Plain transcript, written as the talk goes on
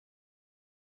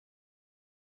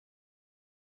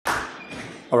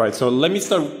All right, so let me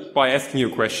start by asking you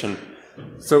a question.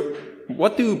 So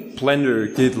what do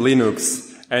Blender, Git,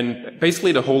 Linux, and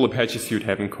basically the whole Apache suite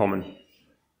have in common?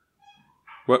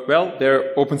 Well,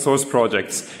 they're open source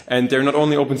projects. And they're not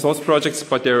only open source projects,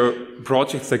 but they're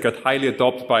projects that got highly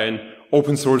adopted by an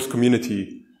open source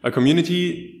community. A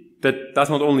community that does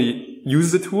not only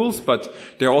use the tools, but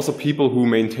there are also people who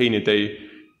maintain it. They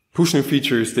push new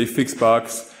features, they fix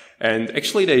bugs, and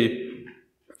actually they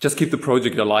just keep the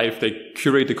project alive. They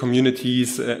curate the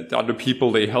communities, the other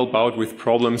people, they help out with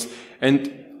problems,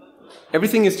 and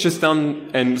everything is just done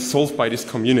and solved by this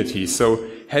community. So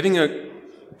having a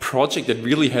project that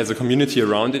really has a community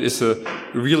around it is a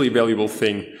really valuable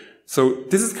thing. So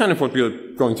this is kind of what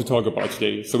we're going to talk about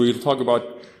today. So we'll talk about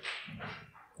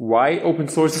why open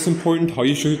source is important, why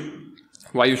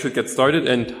you should get started,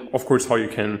 and of course how you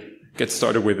can get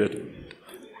started with it.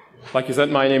 Like you said,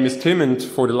 my name is Tim, and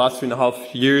for the last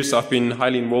 3.5 years I've been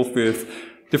highly involved with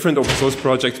different open source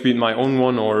projects, be it my own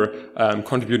one or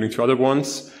contributing to other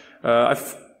ones.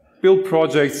 I've built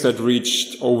projects that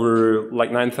reached over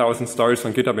like 9,000 stars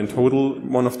on GitHub in total.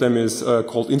 One of them is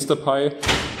called InstaPy,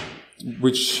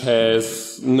 which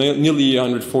has nearly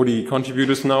 140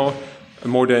 contributors now,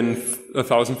 more than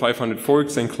 1,500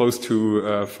 forks, and close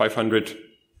to 500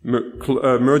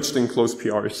 merged and closed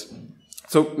PRs.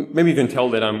 So maybe you can tell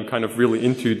that I'm kind of really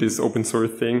into this open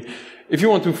source thing. If you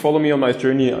want to follow me on my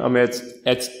journey, I'm at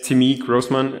Timmy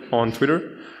Grossman on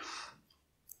Twitter.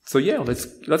 So yeah,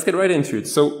 let's get right into it.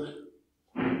 So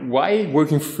why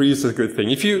working for free is a good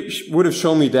thing? If you would have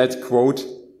shown me that quote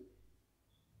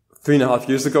 3.5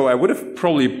 years ago, I would have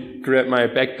probably grabbed my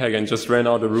backpack and just ran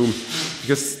out of the room,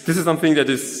 because this is something that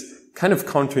is kind of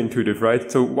counterintuitive, right?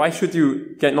 So why should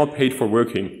you get not paid for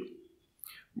working?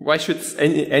 Why should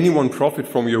anyone profit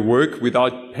from your work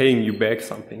without paying you back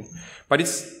something? But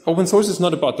open source is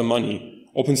not about the money.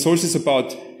 Open source is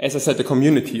about, as I said, the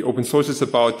community. Open source is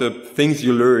about the things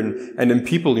you learn and then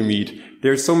people you meet.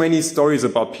 There are so many stories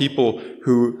about people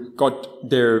who got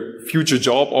their future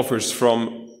job offers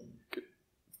from,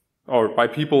 or by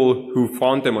people who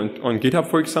found them on GitHub,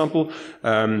 for example.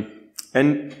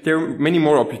 And there are many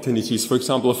more opportunities. For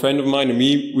example, a friend of mine and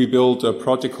me, we built a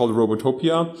project called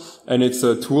Robotopia, and it's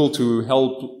a tool to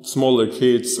help smaller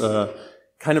kids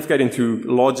kind of get into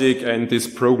logic and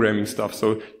this programming stuff.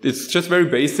 So it's just very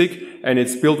basic, and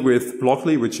it's built with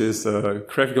Blockly, which is a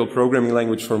graphical programming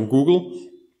language from Google.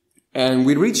 And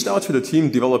we reached out to the team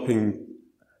developing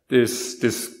this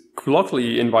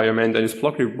Blockly environment and this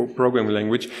Blockly programming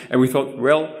language, and we thought,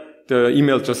 well, the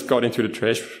email just got into the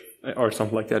trash or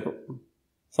something like that,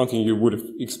 something you would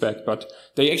expect. But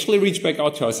they actually reached back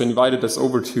out to us and invited us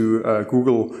over to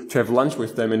Google to have lunch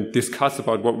with them and discuss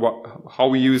about how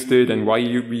we used it and why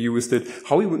we used it,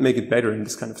 how we would make it better and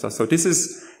this kind of stuff. So this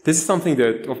is something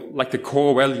that, like the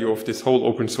core value of this whole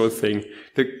open source thing,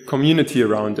 the community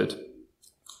around it.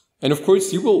 And of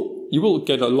course, you will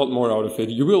get a lot more out of it.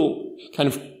 You will kind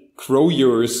of grow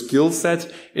your skill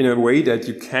set in a way that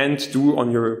you can't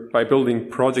do by building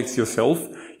projects yourself.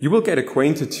 You will get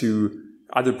acquainted to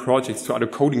other projects, to other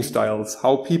coding styles,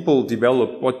 how people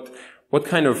develop, what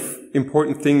kind of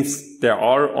important things there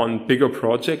are on bigger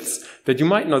projects that you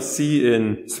might not see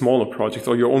in smaller projects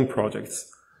or your own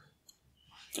projects.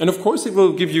 And of course, it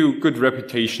will give you good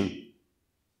reputation,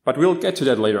 but we'll get to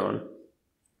that later on.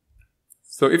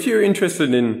 So if you're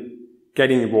interested in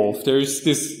getting involved, there's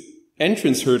this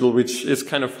entrance hurdle, which is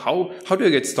kind of how do I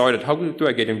get started? How do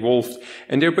I get involved?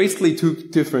 And there are basically two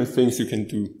different things you can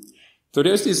do. So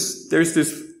there's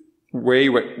this way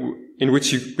in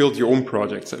which you build your own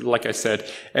projects, like I said.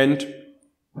 And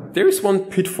there is one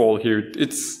pitfall here.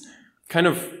 It's kind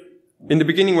of, in the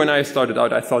beginning when I started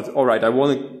out, I thought, all right, I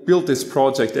want to build this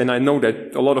project, and I know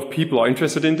that a lot of people are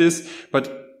interested in this,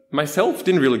 but myself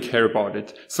didn't really care about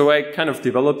it. So I kind of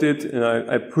developed it, and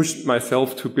I pushed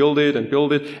myself to build it.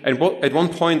 And at one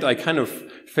point I kind of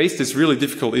faced this really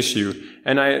difficult issue,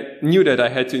 and I knew that I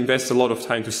had to invest a lot of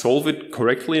time to solve it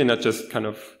correctly and not just kind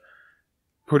of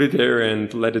put it there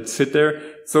and let it sit there.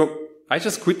 So I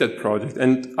just quit that project.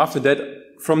 And after that,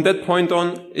 from that point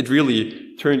on, it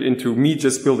really turned into me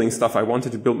just building stuff I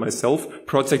wanted to build myself,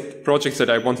 projects that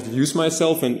I wanted to use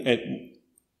myself, and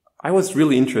I was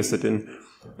really interested in.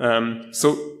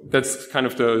 So that's kind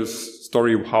of the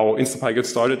story of how InstaPy got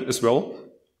started as well.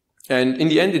 And in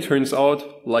the end, it turns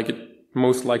out, like it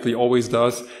most likely always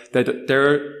does, that there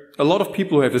are a lot of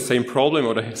people who have the same problem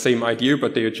or the same idea,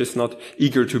 but they are just not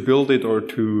eager to build it or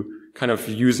to kind of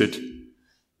use it.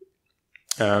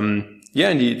 And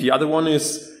the other one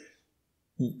is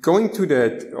going to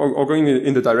that, or going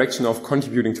in the direction of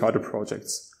contributing to other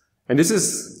projects. And this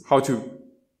is how to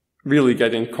really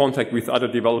get in contact with other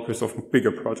developers of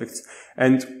bigger projects.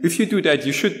 And if you do that,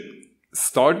 you should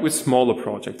start with smaller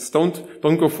projects. Don't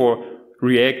go for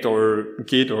React or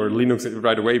Git or Linux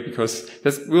right away, because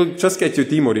this will just get you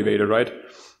demotivated, right?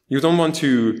 You don't want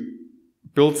to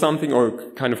build something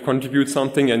or kind of contribute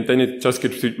something and then it just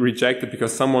gets rejected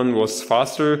because someone was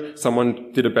faster,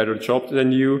 someone did a better job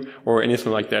than you, or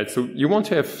anything like that. So you want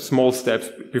to have small steps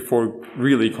before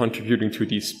really contributing to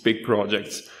these big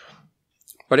projects.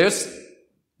 But there's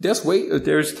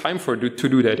time to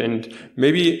do that, and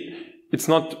maybe it's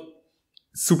not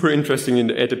super interesting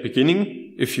at the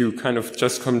beginning if you kind of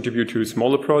just contribute to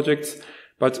smaller projects,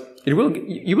 but you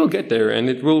will get there, and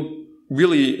it will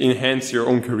really enhance your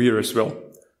own career as well.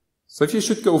 So if you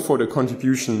should go for the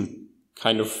contribution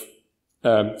kind of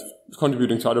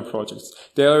contributing to other projects,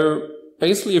 there are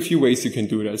basically a few ways you can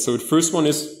do that. So the first one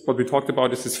is what we talked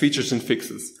about, is features and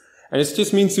fixes, and it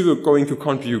just means you are going to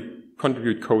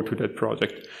contribute code to that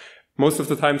project. Most of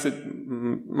the times it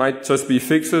might just be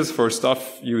fixes for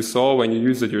stuff you saw when you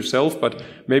use it yourself, but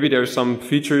maybe there are some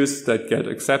features that get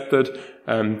accepted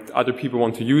and other people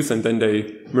want to use, and then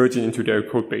they merge it into their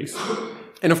code base.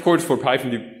 And of course, for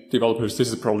Python developers, this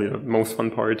is probably the most fun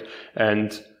part,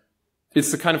 and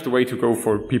it's the kind of the way to go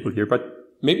for people here. But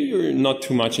maybe you're not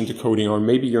too much into coding, or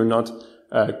maybe you're not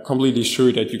completely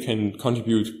sure that you can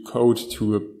contribute code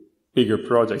to a bigger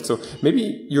project. So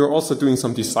maybe you're also doing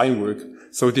some design work.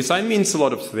 So design means a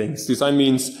lot of things. Design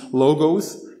means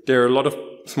logos. There are a lot of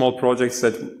small projects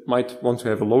that might want to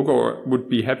have a logo or would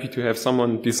be happy to have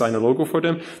someone design a logo for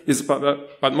them.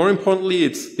 But more importantly,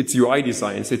 it's UI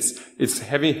designs. It's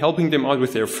helping them out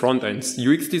with their front ends.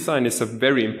 UX design is a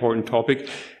very important topic.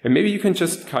 And maybe you can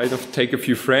just kind of take a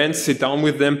few friends, sit down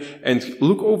with them and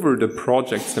look over the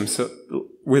projects themselves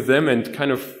with them and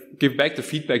kind of give back the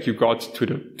feedback you got to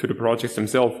the projects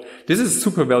themselves. This is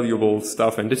super valuable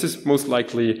stuff, and this is most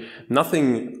likely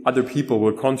nothing other people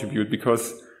will contribute,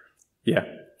 because yeah,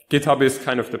 GitHub is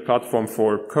kind of the platform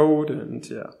for code, and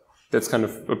yeah, that's kind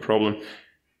of a problem.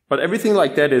 But everything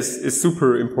like that is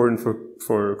super important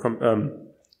for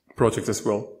projects as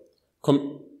well.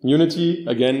 Community,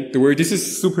 again, this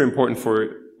is super important for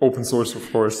open source,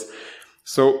 of course.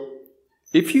 So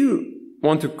if you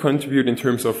want to contribute in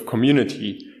terms of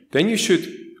community, then you should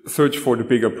search for the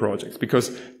bigger projects,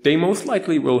 because they most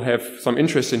likely will have some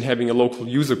interest in having a local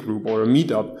user group or a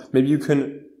meetup. Maybe you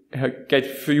can get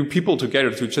a few people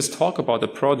together to just talk about the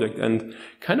project and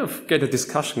kind of get a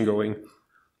discussion going.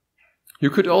 You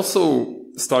could also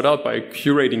start out by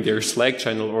curating their Slack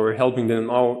channel or helping them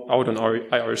out on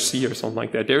IRC or something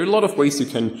like that. There are a lot of ways you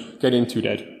can get into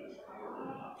that.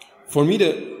 For me,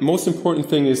 the most important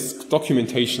thing is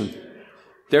documentation.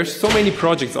 There's so many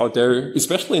projects out there,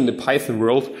 especially in the Python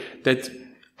world, that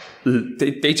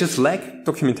they just lack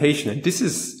documentation. And this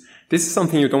is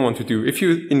something you don't want to do. If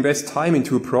you invest time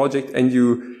into a project and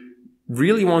you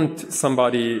really want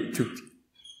somebody to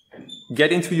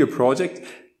get into your project,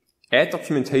 add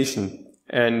documentation.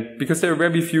 And because there are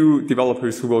very few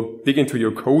developers who will dig into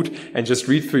your code and just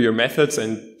read through your methods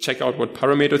and check out what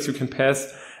parameters you can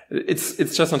pass,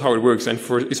 it's just not how it works. And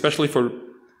especially for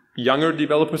younger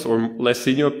developers or less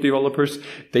senior developers,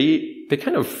 they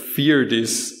kind of fear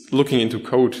this looking into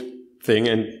code thing,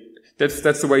 and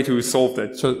that's the way to solve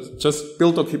that. Just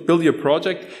build your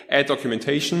project, add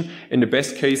documentation. In the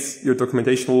best case, your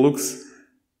documentation looks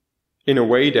in a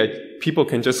way that people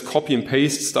can just copy and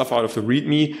paste stuff out of the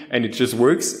README and it just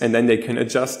works, and then they can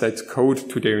adjust that code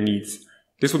to their needs.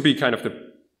 This would be kind of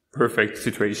the perfect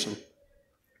situation.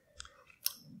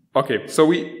 Okay, so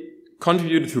we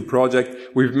contributed to a project.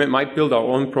 We might build our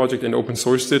own project and open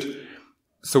source it.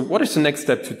 So what is the next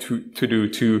step to do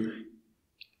to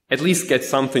at least get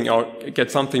something out, get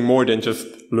something more than just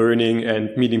learning and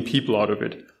meeting people out of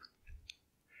it?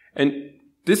 And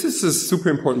this is a super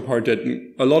important part that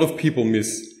a lot of people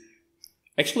miss.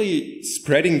 Actually,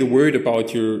 spreading the word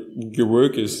about your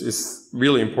work is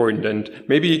really important, and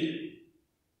maybe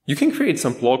you can create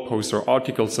some blog posts or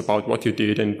articles about what you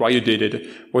did and why you did it,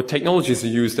 what technologies you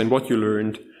used and what you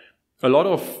learned. A lot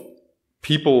of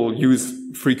people use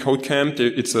FreeCodeCamp.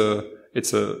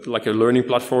 It's like a learning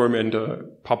platform and a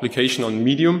publication on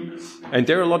Medium. And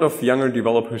there are a lot of younger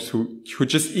developers who are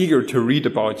just eager to read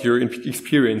about your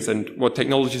experience and what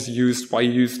technologies you used, why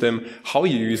you used them, how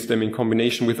you used them in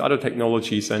combination with other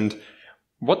technologies, and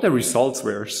what the results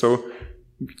were. So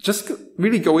just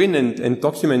really go in and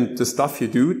document the stuff you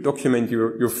do, document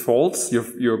your faults,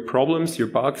 your problems, your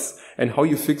bugs, and how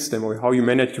you fix them or how you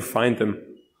manage to find them.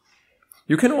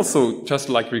 You can also just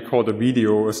like record a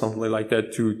video or something like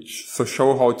that to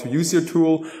show how to use your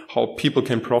tool, how people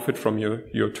can profit from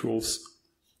your tools.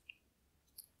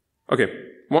 Okay,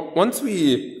 once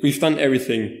we've done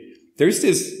everything, there's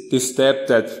this step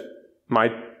that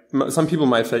some people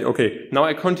might say, okay, now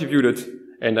I contributed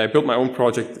and I built my own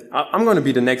project. I'm going to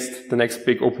be the next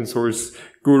big open source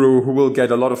guru who will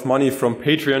get a lot of money from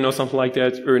Patreon or something like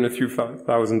that, earn a few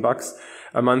 $1,000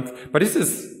 a month. But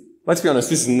let's be honest,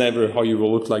 this is never how you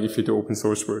will look like if you do open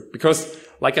source work. Because,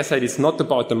 like I said, it's not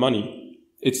about the money.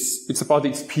 It's about the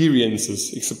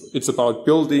experiences. It's about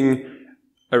building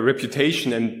a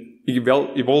reputation and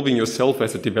evolving yourself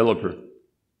as a developer.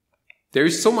 There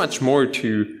is so much more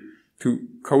to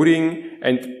coding,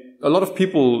 and a lot of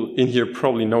people in here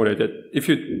probably know that if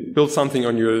you build something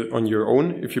on your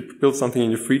own, if you build something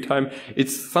in your free time,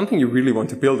 it's something you really want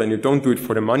to build, and you don't do it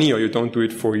for the money or you don't do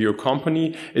it for your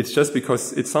company. It's just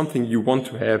because it's something you want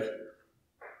to have.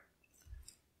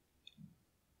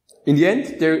 In the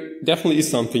end, there definitely is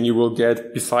something you will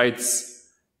get besides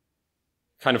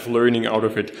kind of learning out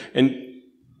of it. And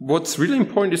what's really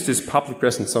important is this public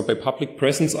presence. So by public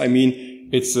presence, I mean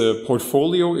it's a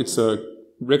portfolio, it's a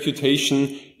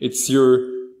reputation, it's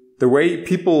the way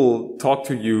people talk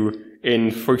to you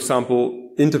in, for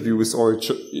example, interviews or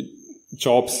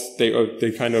jobs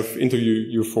they kind of interview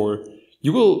you for.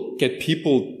 You will get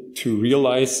people to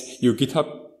realize your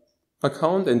GitHub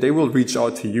account and they will reach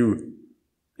out to you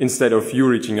instead of you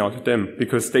reaching out to them,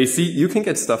 because they see you can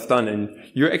get stuff done and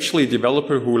you're actually a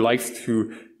developer who likes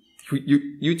to,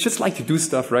 you just like to do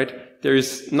stuff, right? There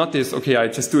is not this, okay, I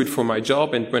just do it for my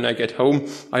job, and when I get home,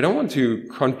 I don't want to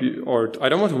contribute, or I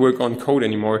don't want to work on code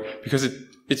anymore because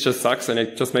it just sucks and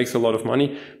it just makes a lot of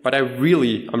money. But I'm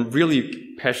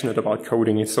really passionate about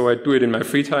coding. So I do it in my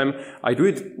free time. I do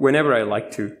it whenever I like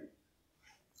to.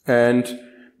 And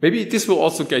maybe this will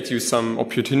also get you some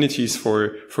opportunities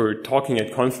for talking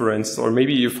at conferences, or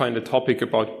maybe you find a topic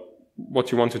about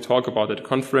what you want to talk about at a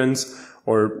conference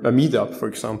or a meetup, for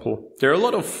example. There are a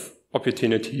lot of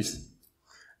opportunities.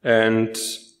 And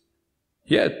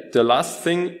yeah, the last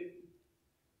thing,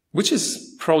 which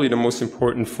is probably the most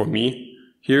important for me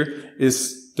here,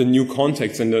 is the new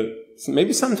contacts and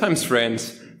maybe sometimes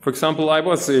friends. For example, I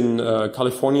was in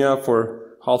California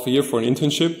for half a year for an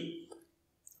internship,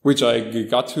 which I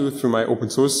got to through my open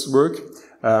source work.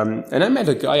 And I met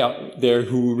a guy out there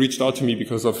who reached out to me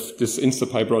because of this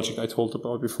InstaPy project I told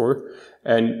about before.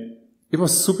 And it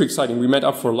was super exciting. We met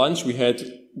up for lunch.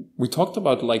 We talked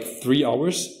about like 3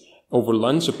 hours over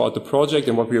lunch about the project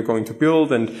and what we are going to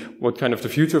build and what kind of the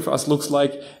future of us looks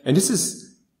like. And this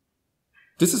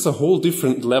is a whole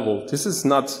different level. This is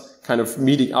not kind of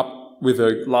meeting up with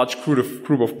a large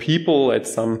group of people at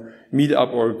some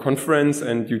meetup or conference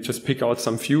and you just pick out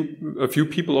a few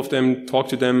people of them, talk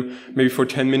to them maybe for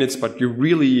 10 minutes, but you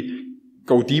really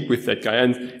go deep with that guy.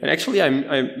 And actually I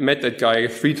met that guy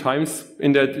 3 times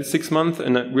in that 6 months,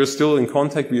 and we're still in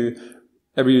contact.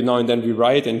 Every now and then we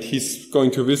write, and he's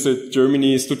going to visit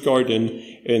Germany, Stuttgart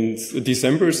in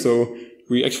December. So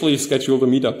we actually scheduled a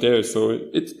meetup there. So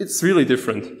it's really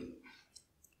different.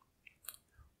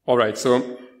 All right.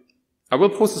 So I will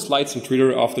post the slides on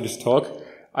Twitter after this talk.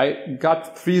 I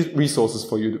got 3 resources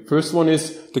for you. The first one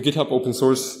is the GitHub open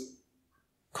source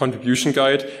contribution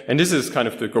guide. And this is kind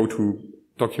of the go-to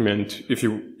document if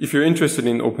you're interested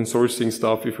in open sourcing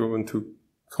stuff, if you want to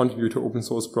contribute to open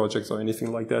source projects or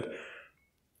anything like that.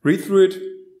 Read through it,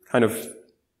 kind of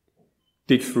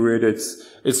dig through it.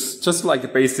 It's just like a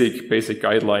basic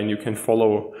guideline you can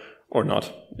follow or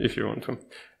not if you want to.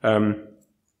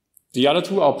 The other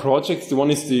 2 are projects. One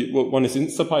is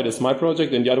InstaPy, that's my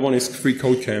project, and the other one is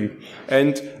FreeCodeCamp.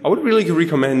 And I would really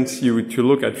recommend you to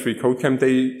look at FreeCodeCamp.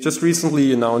 They just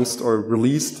recently announced or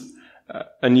released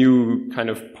a new kind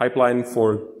of pipeline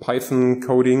for Python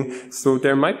coding. So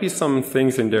there might be some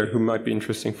things in there who might be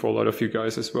interesting for a lot of you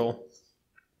guys as well.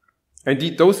 And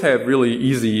those have really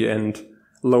easy and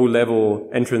low-level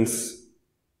entrance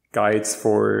guides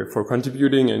for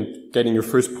contributing and getting your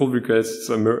first pull requests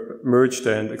merged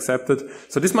and accepted.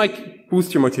 So this might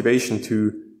boost your motivation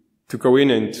to go in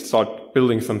and start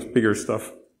building some bigger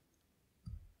stuff.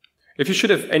 If you should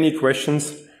have any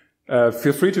questions,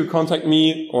 feel free to contact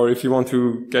me, or if you want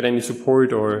to get any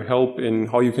support or help in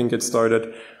how you can get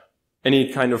started,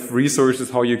 any kind of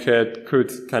resources, how you could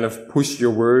kind of push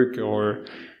your work or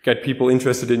get people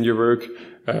interested in your work.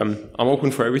 I'm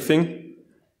open for everything.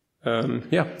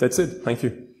 Yeah, that's it. Thank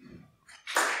you.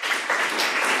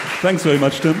 Thanks very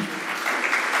much, Tim.